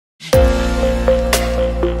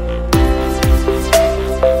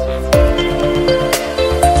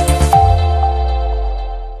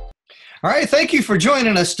All right, thank you for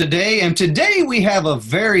joining us today. And today we have a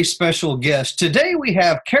very special guest. Today we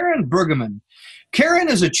have Karen Brueggeman. Karen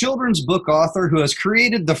is a children's book author who has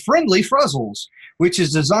created the friendly Fruzzles, which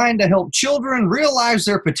is designed to help children realize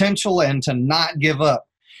their potential and to not give up.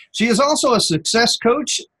 She is also a success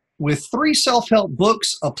coach with 3 self-help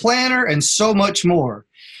books, a planner, and so much more.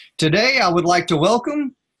 Today I would like to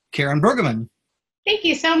welcome Karen Brueggeman. Thank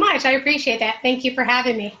you so much. I appreciate that. Thank you for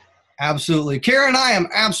having me. Absolutely. Karen, I am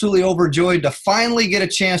absolutely overjoyed to finally get a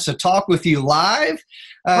chance to talk with you live.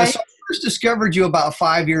 So I first discovered you about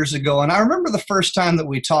 5 years ago, and I remember the first time that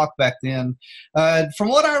we talked back then. From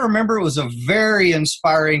what I remember, it was a very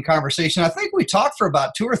inspiring conversation. I think we talked for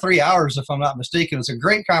about 2 or 3 hours, if I'm not mistaken. It was a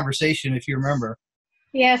great conversation, if you remember.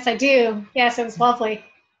 Yes, I do. Yes, it was lovely.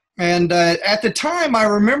 And at the time, I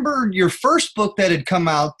remember your first book that had come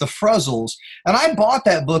out, The Fruzzles. And I bought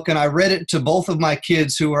that book and I read it to both of my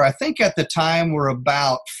kids who were, I think at the time, were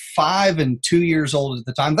about 5 and 2 years old at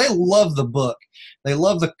the time. They loved the book. They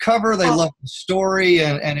loved the cover. They loved the story.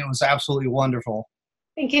 And it was absolutely wonderful.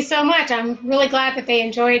 Thank you so much. I'm really glad that they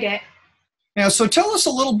enjoyed it. Now, so tell us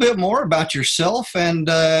a little bit more about yourself and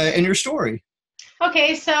your story.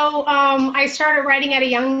 Okay, so I started writing at a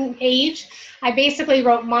young age. I basically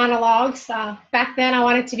wrote monologues. Back then, I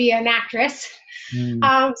wanted to be an actress. So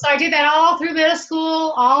I did that all through middle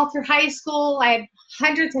school, all through high school. I had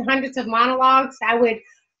hundreds and hundreds of monologues. I would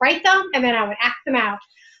write them, and then I would act them out.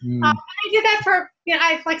 I did that for,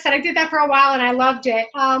 like I said, I did that for a while, and I loved it.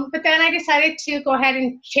 But then I decided to go ahead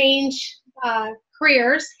and change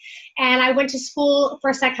careers, and I went to school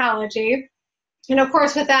for psychology. And of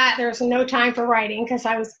course, with that, there was no time for writing because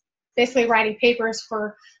I was basically writing papers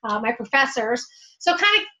for my professors. So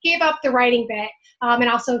kind of gave up the writing bit and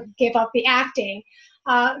also gave up the acting.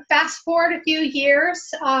 Fast forward a few years,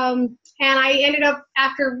 and I ended up,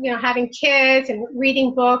 after having kids and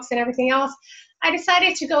reading books and everything else, I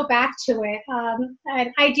decided to go back to it.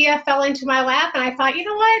 An idea fell into my lap, and I thought, you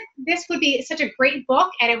know what, this would be such a great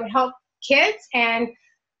book, and it would help kids, and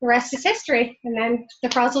the rest is history. And then the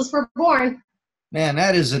Fruzzles were born. Man,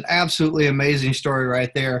 that is an absolutely amazing story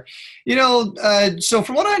right there. So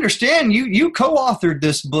from what I understand, you co-authored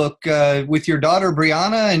this book with your daughter,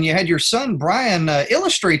 Briana, and you had your son, Brian,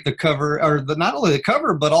 illustrate the cover, or not only the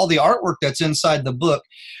cover, but all the artwork that's inside the book.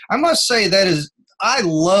 I must say I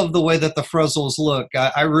love the way that the Fruzzles look.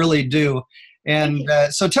 I really do. And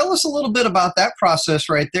so tell us a little bit about that process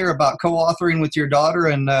right there, about co-authoring with your daughter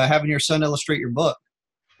and having your son illustrate your book.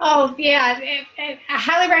 Oh, yeah. I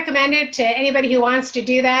highly recommend it to anybody who wants to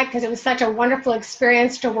do that because it was such a wonderful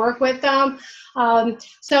experience to work with them.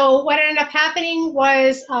 So what ended up happening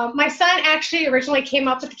was my son actually originally came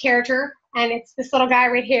up with the character, and it's this little guy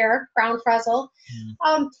right here, Brown Fruzzle.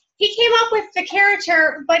 He came up with the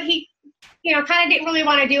character, but he kind of didn't really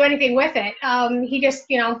want to do anything with it. He just,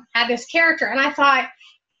 had this character, and I thought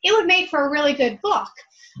it would make for a really good book.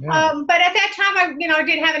 Yeah. But at that time, I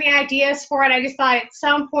didn't have any ideas for it. I just thought at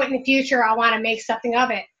some point in the future, I want to make something of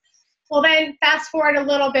it. Well, then fast forward a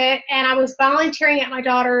little bit, and I was volunteering at my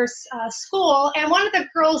daughter's school, and one of the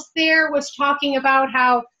girls there was talking about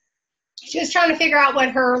how she was trying to figure out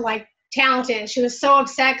what her talent is. She was so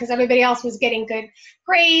upset because everybody else was getting good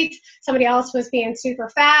grades, somebody else was being super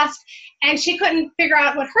fast, and she couldn't figure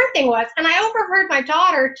out what her thing was. And I overheard my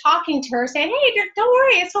daughter talking to her saying, "Hey, don't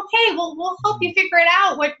worry, it's okay. We'll help you figure it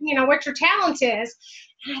out what your talent is."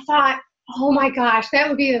 And I thought, oh my gosh, that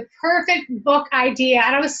would be the perfect book idea.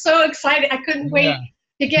 And I was so excited. I couldn't wait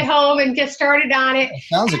to get home and get started on it. That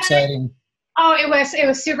sounds exciting. It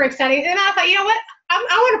was super exciting. And I thought, you know what? I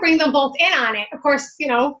want to bring them both in on it. Of course,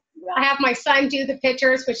 I have my son do the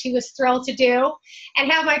pictures, which he was thrilled to do,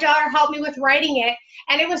 and have my daughter help me with writing it.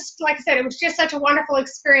 And it was, like I said, it was just such a wonderful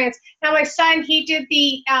experience. Now, my son, he did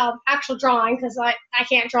the actual drawing because I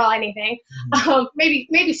can't draw anything.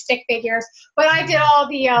 Maybe stick figures, but I did all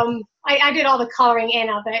the I did all the coloring in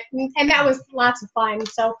of it, and that was lots of fun.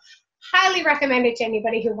 So, highly recommend it to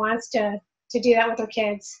anybody who wants to do that with their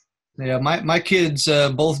kids. Yeah, my kids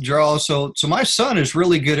both draw. So my son is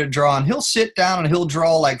really good at drawing. He'll sit down and he'll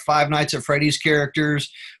draw like Five Nights at Freddy's characters,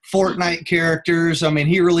 Fortnite characters. I mean,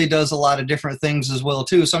 he really does a lot of different things as well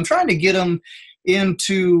too. So I'm trying to get him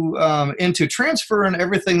into transferring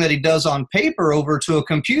everything that he does on paper over to a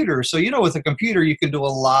computer. So with a computer you can do a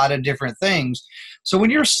lot of different things. So when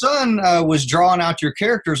your son was drawing out your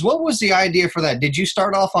characters, what was the idea for that? Did you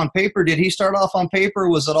start off on paper? Did he start off on paper?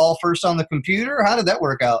 Was it all first on the computer? How did that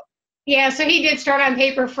work out? Yeah, so he did start on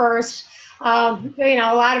paper first, a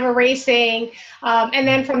lot of erasing. And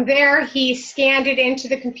then from there, he scanned it into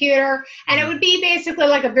the computer. And it would be basically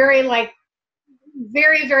like a very,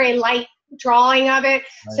 very, very light drawing of it.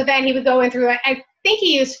 Right. So then he would go in through it. I think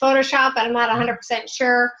he used Photoshop, but I'm not 100%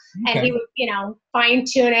 sure. Okay. And he would, fine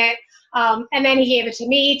tune it. And then he gave it to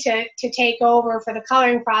me to take over for the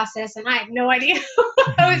coloring process, and I had no idea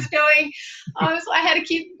what I was doing. So I had to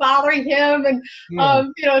keep bothering him and,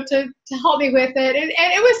 to help me with it. And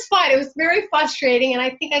it was fun. It was very frustrating, and I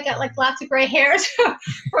think I got like lots of gray hairs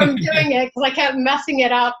from doing it because I kept messing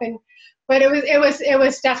it up. But it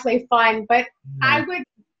was definitely fun. But I would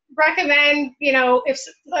recommend,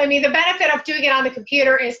 the benefit of doing it on the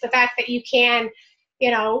computer is the fact that you can,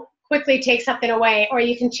 quickly take something away, or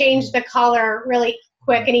you can change the color really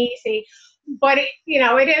quick and easy. But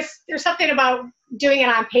there's something about doing it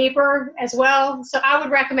on paper as well. So I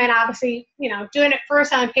would recommend, obviously, doing it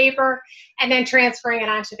first on paper and then transferring it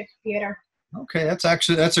onto the computer. Okay,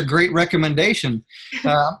 that's a great recommendation.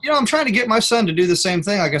 I'm trying to get my son to do the same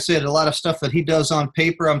thing. Like I said, a lot of stuff that he does on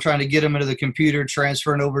paper, I'm trying to get him into the computer,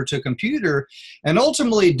 transferring over to computer, and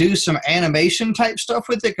ultimately do some animation type stuff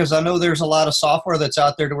with it, because I know there's a lot of software that's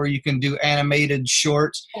out there to where you can do animated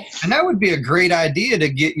shorts. And that would be a great idea to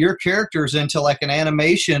get your characters into like an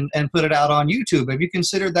animation and put it out on YouTube. Have you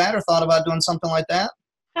considered that or thought about doing something like that?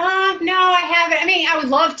 No, I haven't. I mean, I would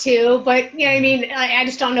love to, but I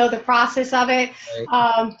just don't know the process of it.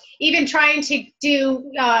 Right. Even trying to do,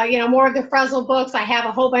 more of the Fruzzle books, I have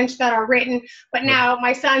a whole bunch that are written, but now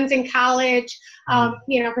my son's in college,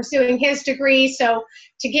 pursuing his degree. So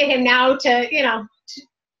to get him now to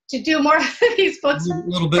do more of these books, a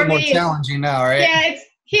little bit more challenging now, right? Yeah,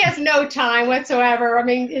 he has no time whatsoever. I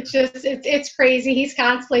mean, it's crazy. He's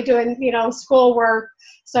constantly doing, schoolwork.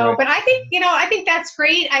 So, right. But I think that's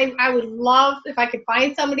great. I would love if I could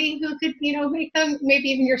find somebody who could, make them, maybe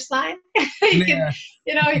even your son. He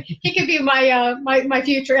could be my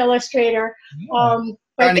future illustrator.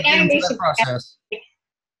 But the animation process.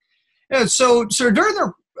 Yeah. So during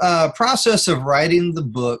the process of writing the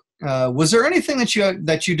book, was there anything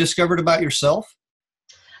that you discovered about yourself?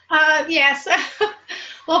 Yes.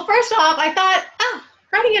 Well, first off, I thought,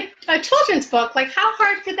 writing a children's book, like how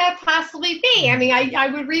hard could that possibly be? I mean, I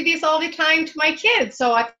would read these all the time to my kids.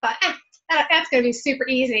 So I thought, that's going to be super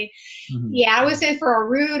easy. Mm-hmm. Yeah, I was in for a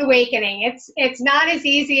rude awakening. It's not as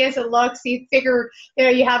easy as it looks. You figure,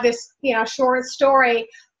 you have this, short story,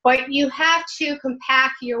 but you have to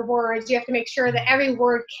compact your words. You have to make sure that every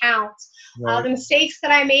word counts. Right. The mistakes that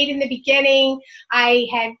I made in the beginning, I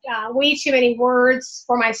had way too many words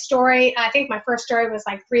for my story. I think my first story was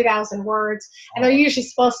like 3,000 words, and they're usually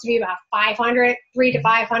supposed to be about 500, 300 to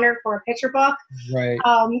 500 for a picture book. Right.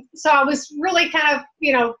 So I was really kind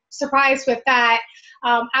of, surprised with that.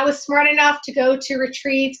 I was smart enough to go to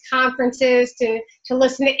retreats, conferences, to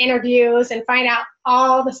listen to interviews and find out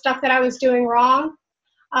all the stuff that I was doing wrong.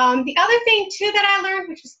 The other thing, too, that I learned,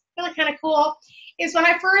 which is really kind of cool, is when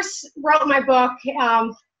I first wrote my book,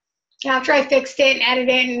 after I fixed it and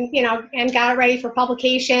edited it and got it ready for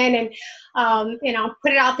publication and,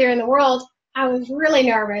 put it out there in the world, I was really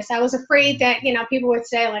nervous. I was afraid that, people would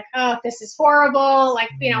say like, oh, this is horrible. Like,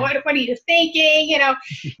 what are you thinking?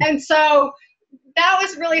 And so that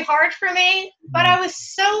was really hard for me, but I was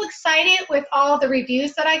so excited with all the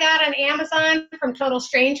reviews that I got on Amazon from total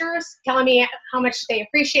strangers telling me how much they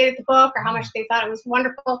appreciated the book or how much they thought it was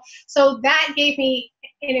wonderful. So that gave me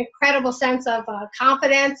an incredible sense of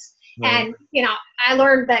confidence. Right. And, I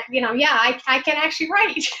learned that, I can actually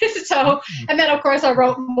write. So, and then of course I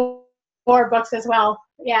wrote more books as well.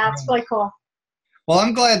 Yeah, it's really cool. Well,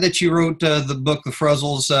 I'm glad that you wrote the book, The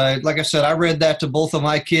Fruzzles. Like I said, I read that to both of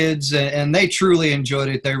my kids, and they truly enjoyed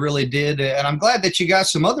it. They really did. And I'm glad that you got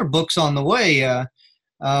some other books on the way.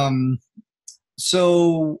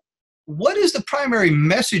 So what is the primary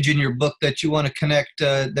message in your book that you want to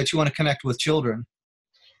connect with children?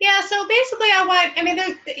 Yeah, so basically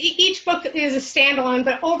each book is a standalone,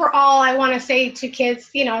 but overall I want to say to kids,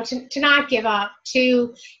 to not give up,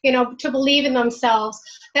 to believe in themselves.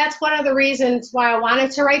 That's one of the reasons why I wanted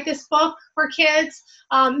to write this book for kids.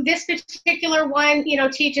 This particular one,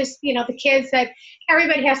 teaches, the kids that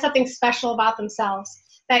everybody has something special about themselves.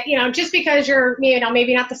 That, just because you're,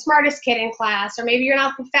 maybe not the smartest kid in class, or maybe you're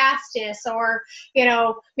not the fastest, or,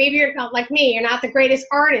 maybe you're not like me, you're not the greatest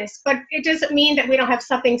artist, but it doesn't mean that we don't have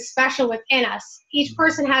something special within us. Each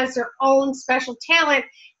person has their own special talent,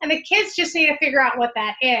 and the kids just need to figure out what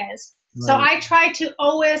that is. Right. So I try to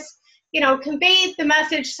always, convey the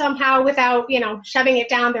message somehow without, shoving it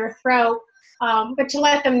down their throat, but to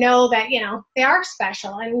let them know that, they are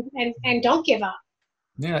special and don't give up.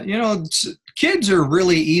 Yeah, kids are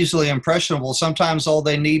really easily impressionable. Sometimes all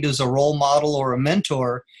they need is a role model or a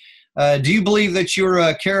mentor. Do you believe that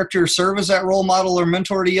your characters serve as that role model or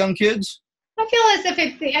mentor to young kids? I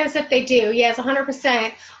feel as if they do. Yes,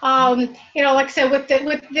 100%. Like I said, with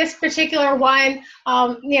this particular one,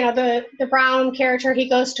 the Brown character, he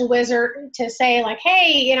goes to Wizard to say like,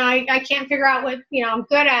 hey, I can't figure out what I'm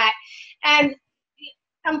good at, and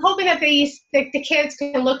I'm hoping that the kids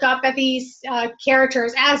can look up at these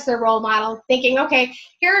characters as their role model, thinking, okay,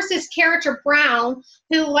 here's this character Brown,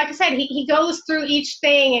 who, like I said, he goes through each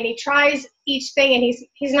thing and he tries each thing, and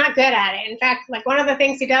he's not good at it. In fact, like one of the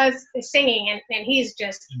things he does is singing, and he's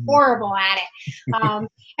just horrible at it.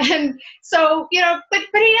 And so, but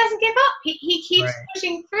he doesn't give up. He keeps Right.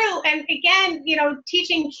 pushing through. And again,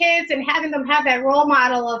 teaching kids and having them have that role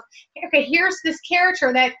model of, okay, here's this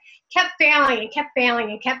character that kept failing and kept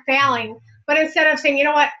failing and kept failing. But instead of saying, you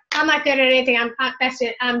know what, I'm not good at anything, that's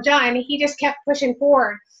it, I'm done, he just kept pushing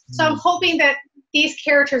forward. So I'm hoping that these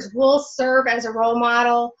characters will serve as a role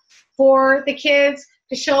model for the kids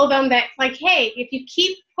to show them that, like, hey, if you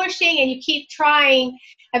keep pushing and you keep trying,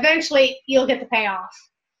 eventually you'll get the payoff.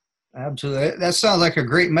 Absolutely. That sounds like a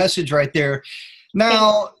great message right there.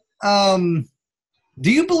 Now, do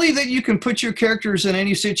you believe that you can put your characters in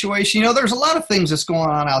any situation? There's a lot of things that's going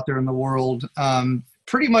on out there in the world.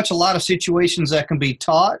 Pretty much a lot of situations that can be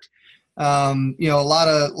taught. A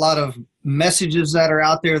lot of messages that are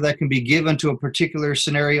out there that can be given to a particular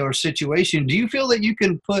scenario or situation. Do you feel that you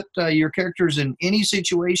can put your characters in any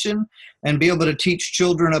situation and be able to teach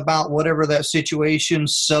children about whatever that situation,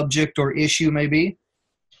 subject, or issue may be?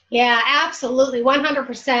 Yeah, absolutely,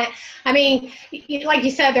 100%. I mean, like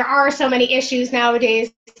you said, there are so many issues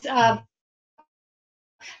nowadays. Like,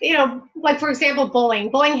 for example,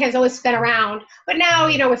 bullying. Bullying has always been around, but now,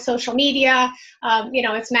 with social media,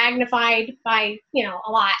 it's magnified by,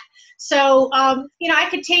 a lot. So, I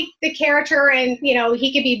could take the character and,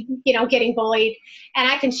 he could be, getting bullied,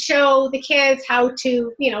 and I can show the kids how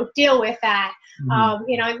to, deal with that.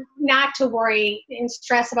 Not to worry and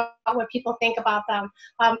stress about what people think about them.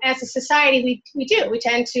 As a society, we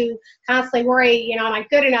tend to constantly worry, am I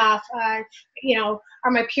good enough? Are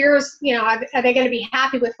my peers, are they going to be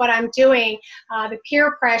happy with what I'm doing? The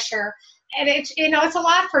peer pressure. And it's a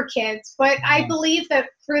lot for kids, but I believe that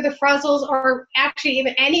through the Fruzzles, or actually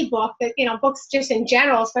even any book that, books just in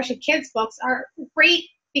general, especially kids books, are great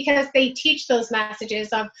because they teach those messages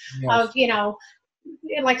of,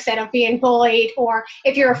 like I said, of being bullied, or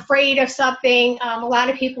if you're afraid of something. A lot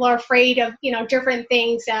of people are afraid of, different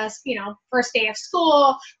things, as, first day of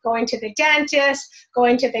school, going to the dentist,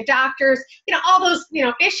 going to the doctors, all those,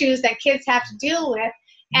 issues that kids have to deal with.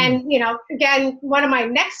 And, again, one of my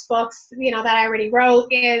next books, that I already wrote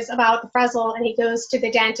is about the Fruzzle, and he goes to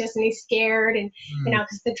the dentist and he's scared, and,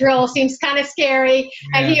 because the drill seems kind of scary,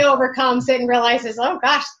 and he overcomes it and realizes, oh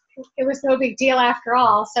gosh, it was no big deal after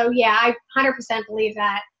all. So yeah, I 100% believe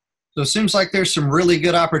that. So it seems like there's some really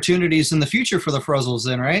good opportunities in the future for the Fruzzles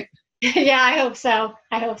then, right? Yeah, I hope so.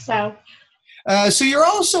 So you're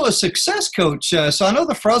also a success coach. So I know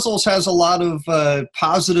the Fruzzles has a lot of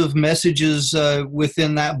positive messages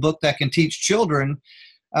within that book that can teach children.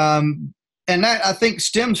 And that, I think,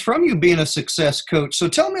 stems from you being a success coach. So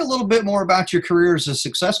tell me a little bit more about your career as a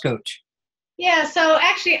success coach. Yeah, so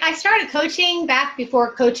actually I started coaching back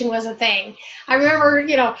before coaching was a thing. I remember,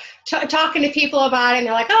 talking to people about it, and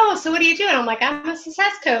they're like, oh, so what do you do? And I'm like, I'm a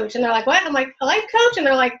success coach. And they're like, what? I'm like, a life coach? And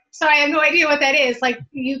they're like, so I have no idea what that is. Like,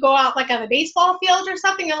 you go out like on the baseball field or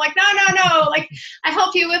something? I'm like, no. Like, I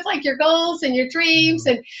help you with like your goals and your dreams.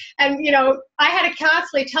 And I had to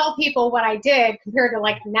constantly tell people what I did, compared to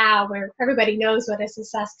like now, where everybody knows what a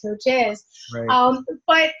success coach is. Right.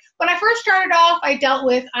 But when I first started off, I dealt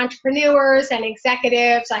with entrepreneurs and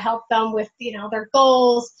executives. I helped them with, their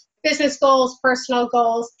goals, business goals, personal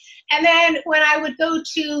goals. And then when I went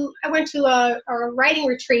to a writing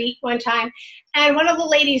retreat one time, and one of the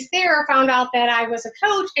ladies there found out that I was a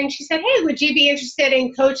coach, and she said, hey, would you be interested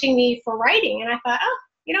in coaching me for writing? And I thought, oh,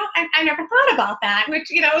 I never thought about that, which,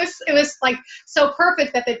 it was like so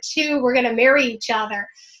perfect that the two were going to marry each other.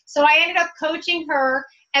 So I ended up coaching her,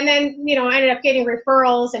 and then, I ended up getting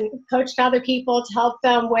referrals and coached other people to help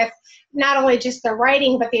them with not only just the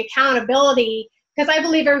writing, but the accountability, because I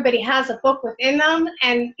believe everybody has a book within them,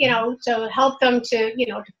 and, to help them to,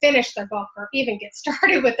 to finish their book or even get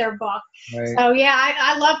started with their book. Right. So yeah,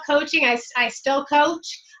 I love coaching. I still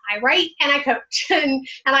coach, I write, and I coach, and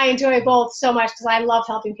I enjoy both so much because I love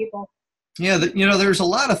helping people. Yeah, there's a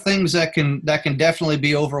lot of things that can definitely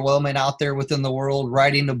be overwhelming out there within the world.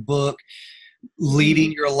 Writing a book,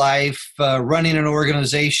 leading your life, running an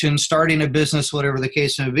organization, starting a business, whatever the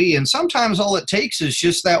case may be. And sometimes all it takes is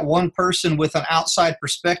just that one person with an outside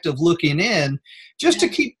perspective looking in, just to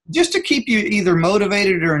keep you either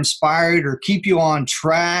motivated or inspired, or keep you on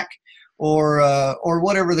track, or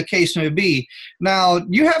whatever the case may be. Now,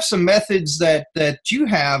 you have some methods that you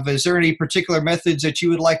have. Is there any particular methods that you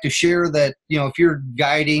would like to share that, if you're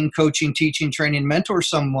guiding, coaching, teaching, training, mentor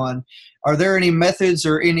someone, are there any methods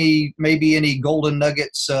or maybe any golden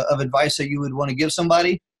nuggets of advice that you would want to give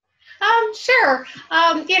somebody? Sure.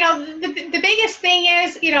 The biggest thing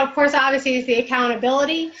is, of course, obviously is the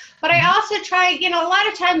accountability, but I also try, a lot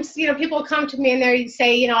of times, people come to me and they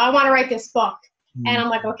say, I want to write this book. And I'm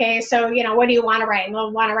like, okay, so, what do you want to write? And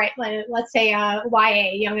they'll want to write, let's say,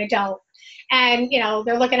 YA, young adult. And,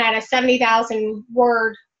 they're looking at a 70,000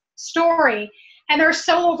 word story and they're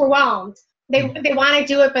so overwhelmed. They want to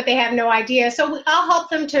do it, but they have no idea. So I'll help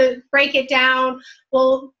them to break it down.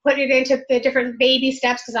 We'll put it into the different baby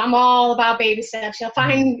steps because I'm all about baby steps. You'll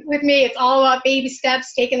find with me, it's all about baby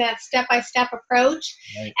steps, taking that step-by-step approach.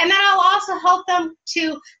 Right. And then I'll also help them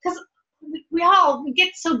to, because we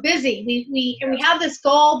get so busy. We have this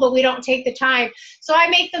goal, but we don't take the time. So I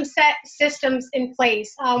make them set systems in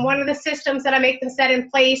place. One of the systems that I make them set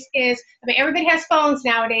in place is, everybody has phones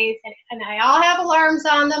nowadays, and they all have alarms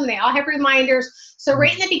on them. They all have reminders. So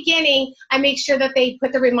right in the beginning, I make sure that they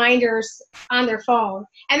put the reminders on their phone.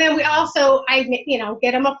 And then I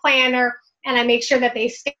get them a planner, and I make sure that they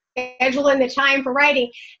schedule in the time for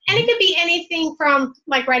writing. And it could be anything from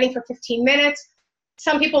like writing for 15 minutes.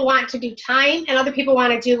 Some people want to do time, and other people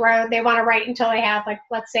want to do where they want to write until they have, like,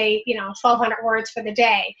 let's say, 1,200 words for the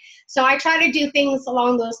day. So I try to do things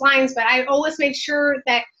along those lines, but I always make sure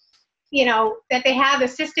that, that they have a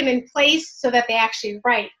system in place so that they actually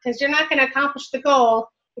write, because you're not going to accomplish the goal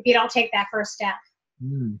if you don't take that first step.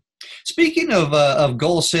 Speaking of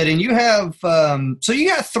goal setting, you have, so you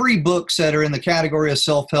got 3 books that are in the category of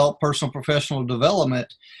self-help, personal, professional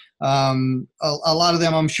development. A lot of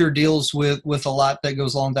them, I'm sure, deals with a lot that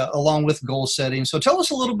goes along with goal setting. So tell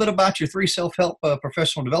us a little bit about your 3 self-help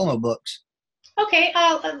professional development books. Okay,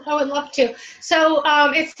 I would love to. So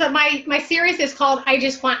it's my series is called I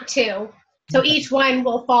Just Want To. So each one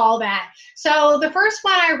will follow that. So the first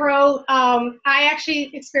one I wrote, I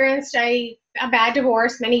actually experienced a bad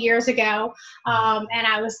divorce many years ago, and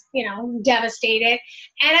I was, devastated.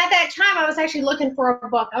 And at that time, I was actually looking for a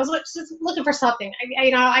book. I was just looking for something.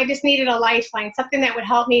 I just needed a lifeline, something that would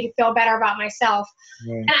help me to feel better about myself.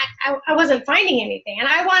 Right. And I wasn't finding anything. And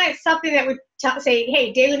I wanted something that would say,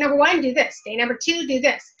 hey, day number 1, do this. Day number 2, do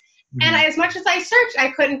this. And as much as I searched,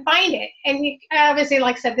 I couldn't find it. And obviously,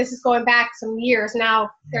 like I said, this is going back some years. Now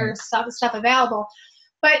there's stuff available.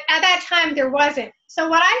 But at that time, there wasn't. So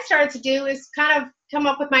what I started to do is kind of come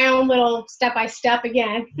up with my own little step-by-step,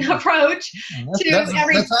 approach.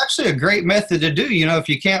 That's actually a great method to do. If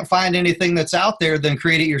you can't find anything that's out there, then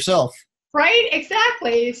create it yourself. Right,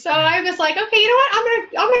 exactly. So I was like, okay, you know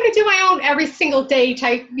what? I'm gonna do my own every single day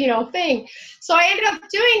type, thing. So I ended up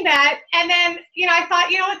doing that, and then, I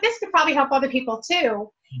thought, this could probably help other people too.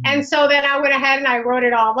 And so then I went ahead and I wrote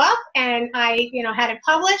it all up, and I, had it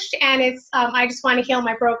published, and it's I Just Want to Heal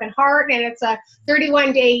My Broken Heart, and it's a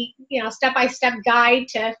 31-day, step-by-step guide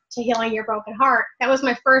to healing your broken heart. That was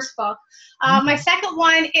my first book. My second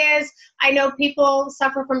one is I Know People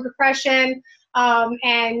Suffer from Depression.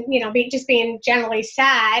 And just being generally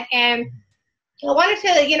sad, and I wanted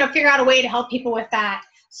to figure out a way to help people with that.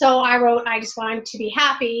 So I wrote I Just Want to Be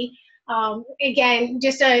Happy. Again,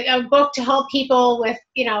 just a book to help people with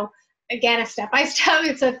again, a step-by-step.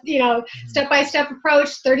 It's a step-by-step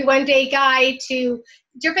approach, 31-day guide to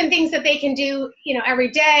different things that they can do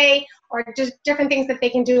every day, or just different things that they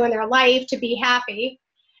can do in their life to be happy.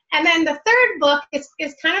 And then the third book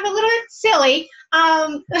is kind of a little bit silly.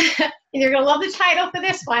 And you're going to love the title for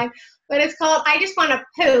this one, but it's called I Just Want to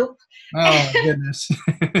Poop. Oh, my goodness.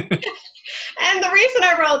 And the reason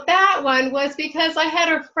I wrote that one was because I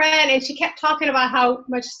had a friend, and she kept talking about how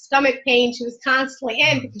much stomach pain she was constantly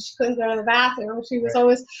in because she couldn't go to the bathroom. She was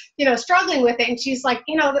always, struggling with it. And she's like,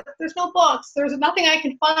 there's no books. There's nothing I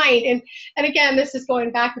can find. And again, this is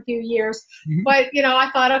going back a few years. But, I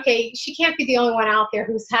thought, okay, she can't be the only one out there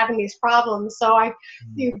who's having these problems. So I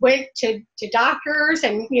went to doctors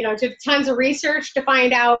and, did tons of research to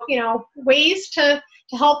find out, ways to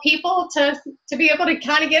help people to be able to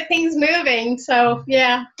kind of get things moving. So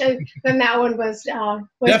yeah, then that one was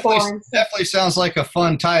born. Definitely sounds like a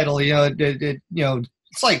fun title.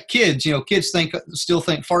 It's like kids. Kids still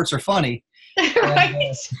think farts are funny.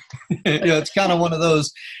 Right. It's kind of one of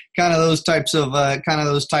those types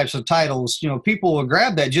of titles. People will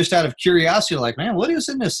grab that just out of curiosity, like, man, what is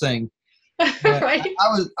in this thing? Right.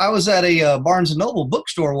 I was at a Barnes & Noble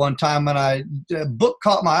bookstore one time, and a book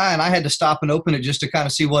caught my eye, and I had to stop and open it just to kind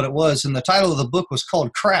of see what it was. And the title of the book was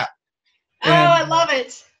called Crap. I love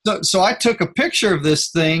it. So I took a picture of this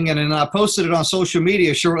thing and then I posted it on social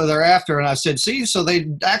media shortly thereafter. And I said, see, so they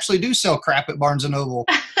actually do sell crap at Barnes and Noble.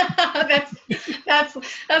 that's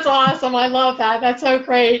that's awesome. I love that. That's so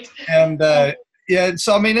great. And yeah,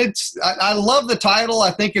 so I mean, I love the title.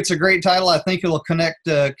 I think it's a great title. I think it'll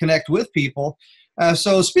connect with people.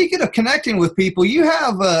 So speaking of connecting with people, you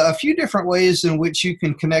have a few different ways in which you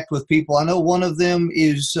can connect with people. I know one of them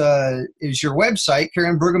is your website,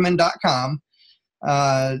 KarenBrueggeman.com.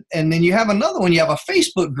 And then you have another one. You have a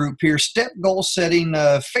Facebook group here, Step Goal Setting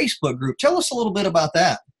Facebook group. Tell us a little bit about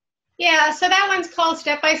that. Yeah, so that one's called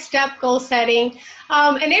Step by Step Goal Setting.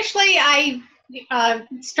 Initially, I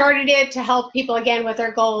started it to help people again with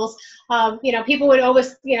their goals. People would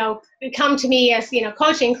always, come to me as,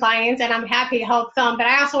 coaching clients, and I'm happy to help them, but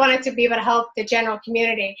I also wanted to be able to help the general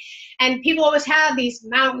community. And people always have these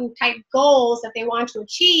mountain type goals that they want to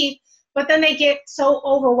achieve, but then they get so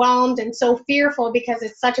overwhelmed and so fearful because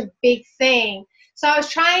it's such a big thing. So I was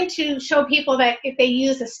trying to show people that if they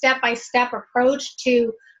use a step-by-step approach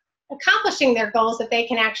to accomplishing their goals, that they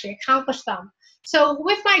can actually accomplish them. So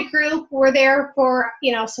with my group, we're there for,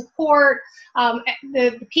 support.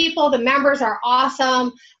 The people, the members are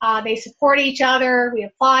awesome. They support each other. We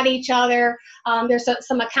applaud each other. There's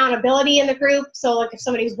some accountability in the group. So like if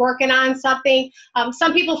somebody's working on something,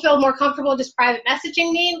 some people feel more comfortable just private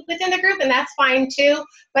messaging me within the group, and that's fine too.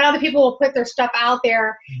 But other people will put their stuff out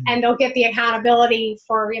there and they'll get the accountability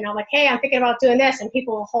for, like, hey, I'm thinking about doing this, and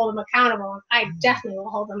people will hold them accountable. I definitely will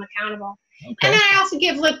hold them accountable. Okay. And then I also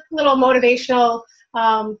give little motivational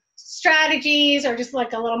strategies, or just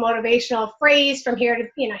like a little motivational phrase from here to,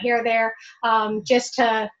 here or there, just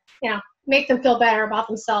to, make them feel better about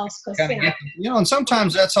themselves. And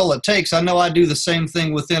sometimes that's all it takes. I know I do the same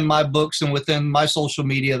thing within my books and within my social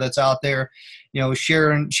media that's out there,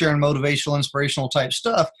 sharing motivational, inspirational type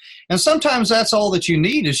stuff. And sometimes that's all that you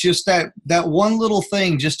need, is just that one little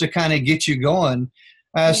thing just to kind of get you going.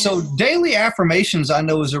 Yes. So daily affirmations, I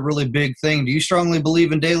know, is a really big thing. Do you strongly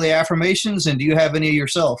believe in daily affirmations, and do you have any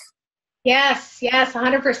yourself? Yes,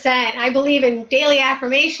 100%. I believe in daily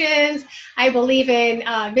affirmations. I believe in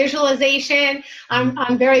visualization.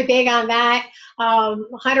 I'm very big on that.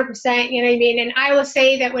 100%. You know what I mean? And I will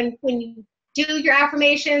say that when you do your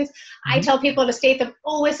affirmations, I tell people to state them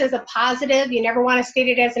always as a positive. You never want to state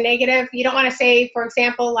it as a negative. You don't want to say, for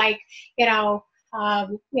example, like,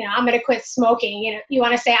 I'm going to quit smoking. You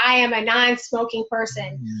want to say, I am a non-smoking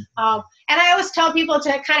person. And I always tell people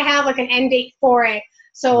to kind of have like an end date for it.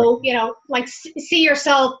 So, like see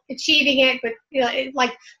yourself achieving it, but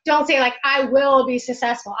like, don't say like, I will be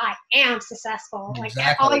successful. I am successful. Exactly.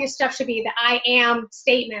 Like all your stuff should be the I am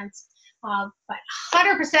statements. But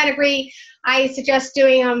 100% agree. I suggest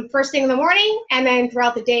doing them first thing in the morning, and then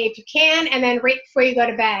throughout the day if you can, and then right before you go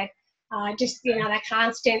to bed. Just, that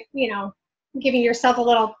constant, giving yourself a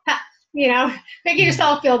little pep, making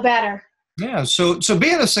yourself feel better. Yeah. So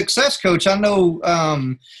being a success coach, I know,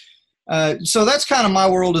 so that's kind of my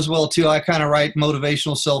world as well too. I kind of write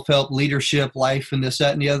motivational, self-help, leadership, life, and this,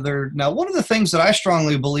 that, and the other. Now, one of the things that I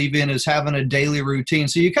strongly believe in is having a daily routine.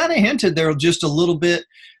 So you kind of hinted there just a little bit,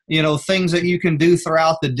 things that you can do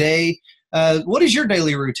throughout the day. What does your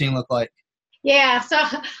daily routine look like? Yeah, so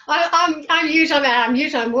I'm huge on that. I'm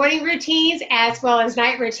huge on morning routines as well as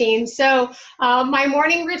night routines. So my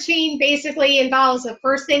morning routine basically involves the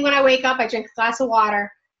first thing when I wake up, I drink a glass of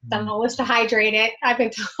water. I'm always to hydrate it. I've been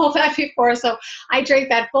told that before, so I drink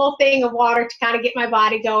that full thing of water to kind of get my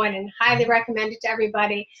body going, and highly recommend it to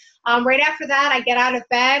everybody. Right after that, I get out of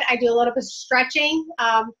bed. I do a little bit of stretching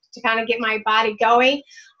to kind of get my body going.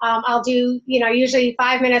 I'll do, usually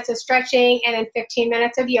 5 minutes of stretching and then 15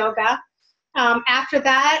 minutes of yoga. After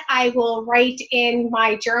that, I will write in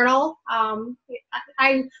my journal.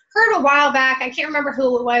 I heard a while back, I can't remember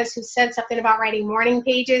who it was who said something about writing morning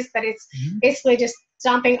pages, but it's basically just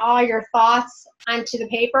dumping all your thoughts onto the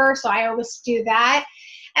paper. So I always do that.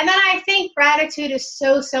 And then I think gratitude is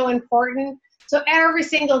so, so important. So every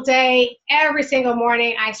single day, every single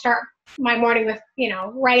morning, I start my morning with,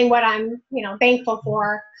 writing what I'm, thankful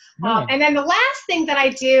for. And then the last thing that I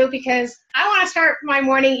do, because I want to start my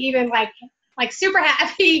morning even like super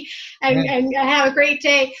happy and have a great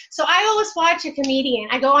day. So I always watch a comedian.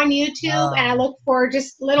 I go on YouTube and I look for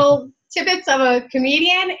just little tidbits of a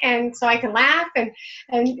comedian, and so I can laugh and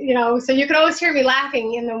so you can always hear me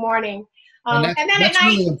laughing in the morning. And then that's at night,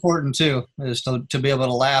 really important too, is to be able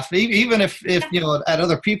to laugh, even if at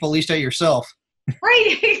other people, at least at yourself.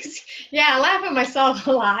 Right. Yeah, I laugh at myself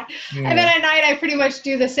a lot. Yeah. And then at night, I pretty much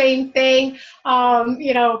do the same thing.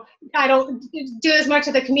 I don't do as much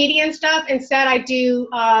of the comedian stuff. Instead, I do,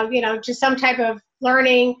 just some type of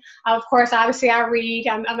learning. Of course, obviously I read.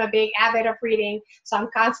 I'm a big avid of reading. So I'm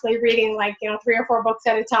constantly reading, like, 3 or 4 books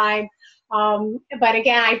at a time. But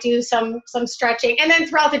again, I do some stretching. And then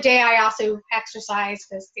throughout the day, I also exercise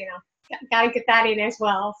because, got to get that in as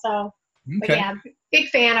well. So, but Okay. yeah, big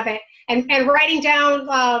fan of it. And writing down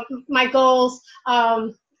my goals.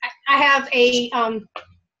 I have the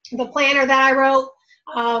planner that I wrote,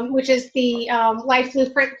 which is the Life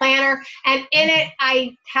Blueprint Planner, and in it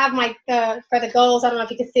I have for the goals. I don't know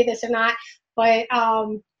if you can see this or not, but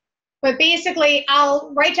basically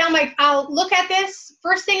I'll write down I'll look at this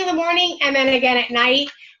first thing in the morning and then again at night,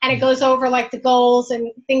 and it goes over like the goals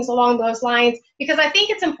and things along those lines, because I think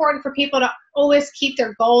it's important for people to always keep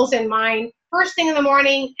their goals in mind first thing in the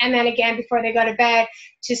morning and then again before they go to bed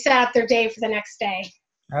to set up their day for the next day.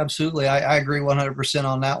 Absolutely. I agree 100%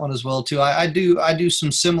 on that one as well too. I do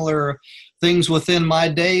some similar things within my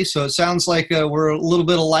day. So it sounds like we're a little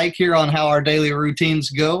bit alike here on how our daily routines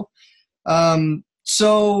go.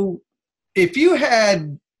 So if you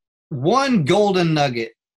had one golden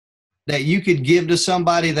nugget that you could give to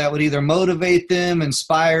somebody that would either motivate them,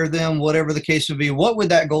 inspire them, whatever the case would be, what would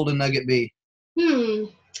that golden nugget be?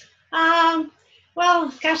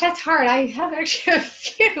 Well, gosh, that's hard. I have actually a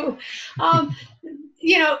few. Not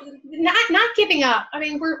giving up. I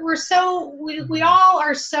mean, we all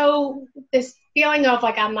are so, this feeling of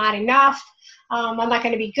like, I'm not enough. I'm not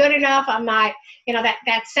going to be good enough. I'm not,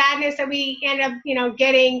 that sadness that we end up,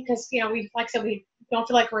 getting because, like I said, we don't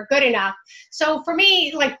feel like we're good enough. So for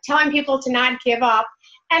me, like telling people to not give up.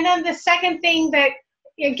 And then the second thing that,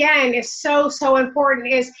 again, is so important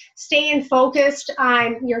is staying focused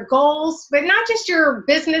on your goals, but not just your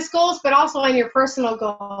business goals, but also on your personal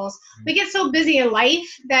goals. We get so busy in life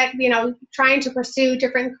that, trying to pursue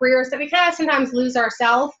different careers that we kind of sometimes lose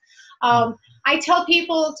ourselves. I tell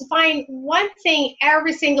people to find one thing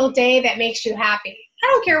every single day that makes you happy. I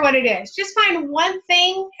don't care what it is. Just find one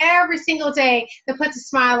thing every single day that puts a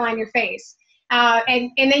smile on your face.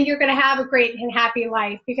 And then you're going to have a great and happy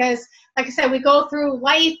life, because like I said, we go through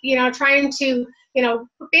life, trying to,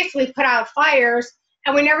 basically put out fires,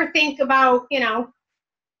 and we never think about,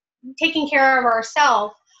 taking care of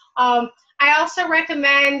ourselves. I also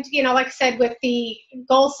recommend, like I said, with the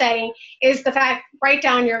goal setting is the fact, write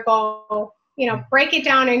down your goal, break it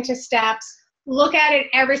down into steps, look at it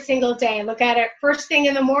every single day, look at it first thing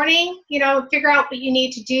in the morning, figure out what you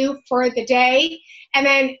need to do for the day. And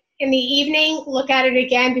then in the evening, look at it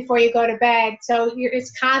again before you go to bed. So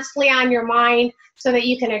it's constantly on your mind so that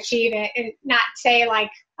you can achieve it, and not say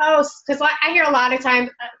like, oh, because I hear a lot of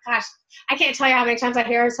times, gosh, I can't tell you how many times I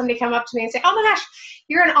hear somebody come up to me and say, oh my gosh,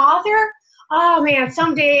 you're an author? Oh man,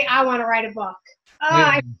 someday I want to write a book.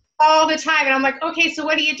 All the time. And I'm like, okay, so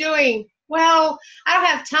what are you doing? Well, I don't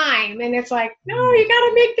have time. And it's like, no, you got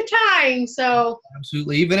to make the time. So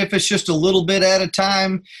absolutely. Even if it's just a little bit at a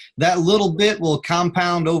time, that little bit will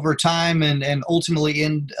compound over time and ultimately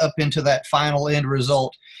end up into that final end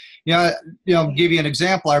result. Give you an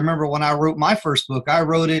example. I remember when I wrote my first book, I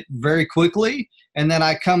wrote it very quickly. And then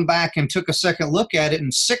I come back and took a second look at it.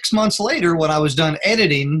 And 6 months later, when I was done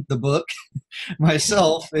editing the book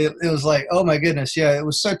myself, it was like, oh my goodness. Yeah, it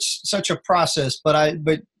was such a process, but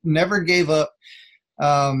never gave up.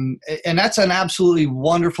 And that's an absolutely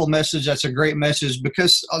wonderful message. That's a great message,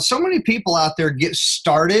 because so many people out there get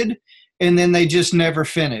started and then they just never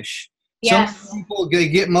finish. yes. Some people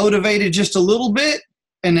get motivated just a little bit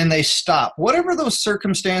and then they stop. Whatever those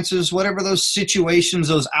circumstances, whatever those situations,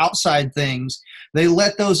 those outside things, they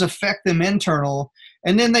let those affect them internal,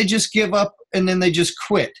 and then they just give up and then they just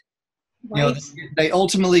quit. Right. They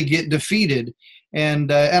ultimately get defeated.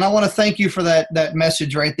 And I want to thank you for that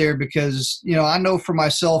message right there, because, I know for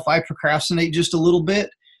myself, I procrastinate just a little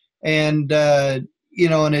bit, and,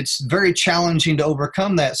 and it's very challenging to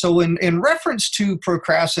overcome that. So in reference to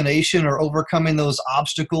procrastination or overcoming those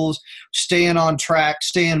obstacles, staying on track,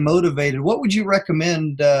 staying motivated, what would you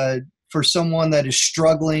recommend for someone that is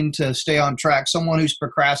struggling to stay on track, someone who's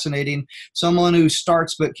procrastinating, someone who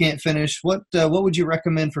starts but can't finish? What would you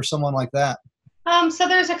recommend for someone like that? So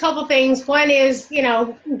there's a couple things. One is,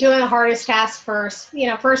 doing the hardest task first,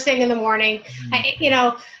 first thing in the morning.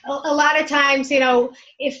 A lot of times,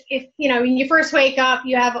 if when you first wake up,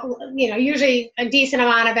 you have, usually a decent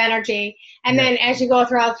amount of energy. And then as you go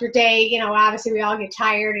throughout your day, obviously we all get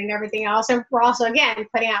tired and everything else. And we're also, again,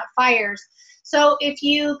 putting out fires. So if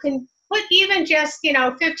you can put even just,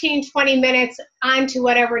 15, 20 minutes onto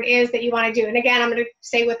whatever it is that you want to do. And again, I'm going to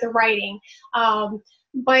say with the writing.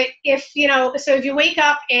 But if, so if you wake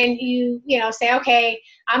up and you say, okay,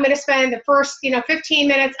 I'm going to spend the first, 15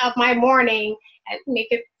 minutes of my morning, make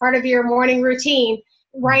it part of your morning routine,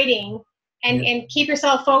 writing. and keep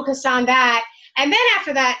yourself focused on that. And then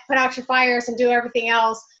after that, put out your fires and do everything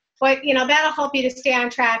else. But, you know, that'll help you to stay on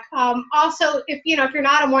track. Also, if you're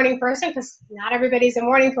not a morning person, because not everybody's a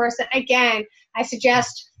morning person, again, I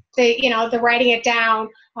suggest the writing it down,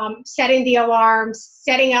 setting the alarms,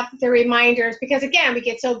 setting up the reminders, because again, we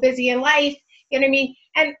get so busy in life, you know what I mean?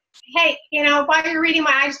 And hey, while you're reading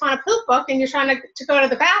my I Just Want to Poop book and you're trying to go to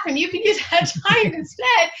the bathroom, you can use that time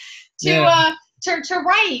instead to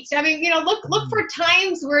write. I mean, look for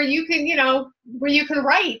times where you can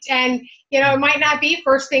write, and it might not be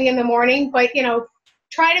first thing in the morning, but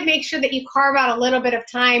try to make sure that you carve out a little bit of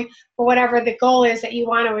time for whatever the goal is that you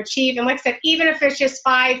want to achieve. And like I said, even if it's just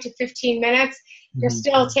 5 to 15 minutes, you're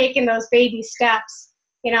still taking those baby steps,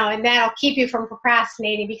 and that'll keep you from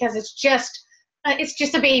procrastinating, because it's just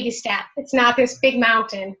a baby step. It's not this big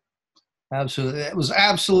mountain. Absolutely. It was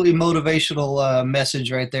absolutely motivational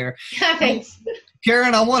message right there. Thanks.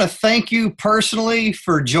 Karen, I want to thank you personally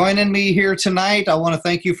for joining me here tonight. I want to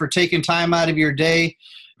thank you for taking time out of your day.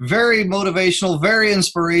 Very motivational, very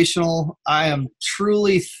inspirational. I am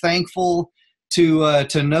truly thankful to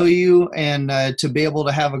know you and to be able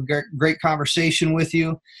to have a great conversation with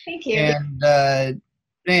you. Thank you. And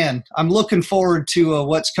man, I'm looking forward to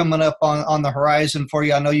what's coming up on the horizon for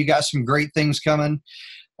you. I know you got some great things coming.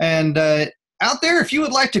 And out there, if you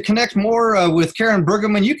would like to connect more with Karen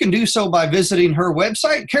Brueggeman, you can do so by visiting her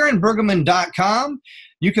website, KarenBrueggeman.com.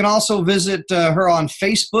 You can also visit her on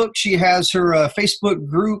Facebook. She has her Facebook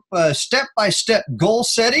group, Step-by-Step Goal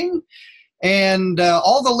Setting. And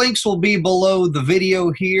all the links will be below the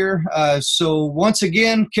video here. So once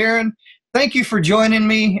again, Karen, thank you for joining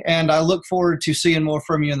me, and I look forward to seeing more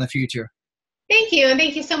from you in the future. Thank you, and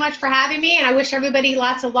thank you so much for having me, and I wish everybody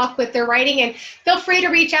lots of luck with their writing, and feel free to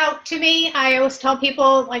reach out to me. I always tell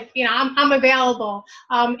people, I'm available.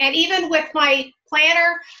 And even with my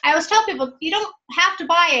planner, I always tell people, you don't have to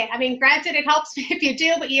buy it. I mean, granted, it helps me if you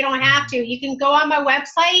do, but you don't have to. You can go on my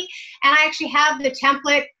website, and I actually have the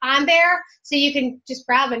template on there, so you can just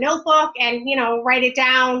grab a notebook and, write it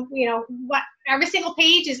down. Every single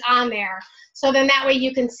page is on there. So then that way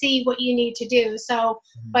you can see what you need to do. So,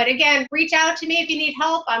 but again, reach out to me if you need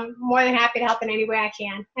help. I'm more than happy to help in any way I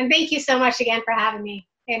can. And thank you so much again for having me.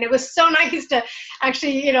 And it was so nice to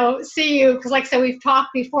actually, see you, because like I said, we've talked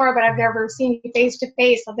before, but I've never seen you face to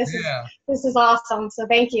face. So this is awesome. So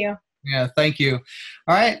thank you. Yeah, thank you.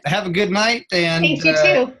 All right. Have a good night. And thank you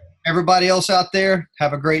too. Everybody else out there,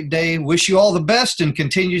 have a great day. Wish you all the best and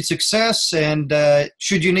continued success. And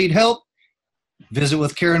should you need help, visit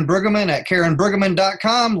with Karen Brueggeman at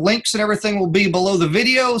KarenBrueggeman.com. Links and everything will be below the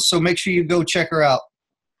video, so make sure you go check her out.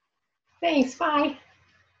 Thanks. Bye.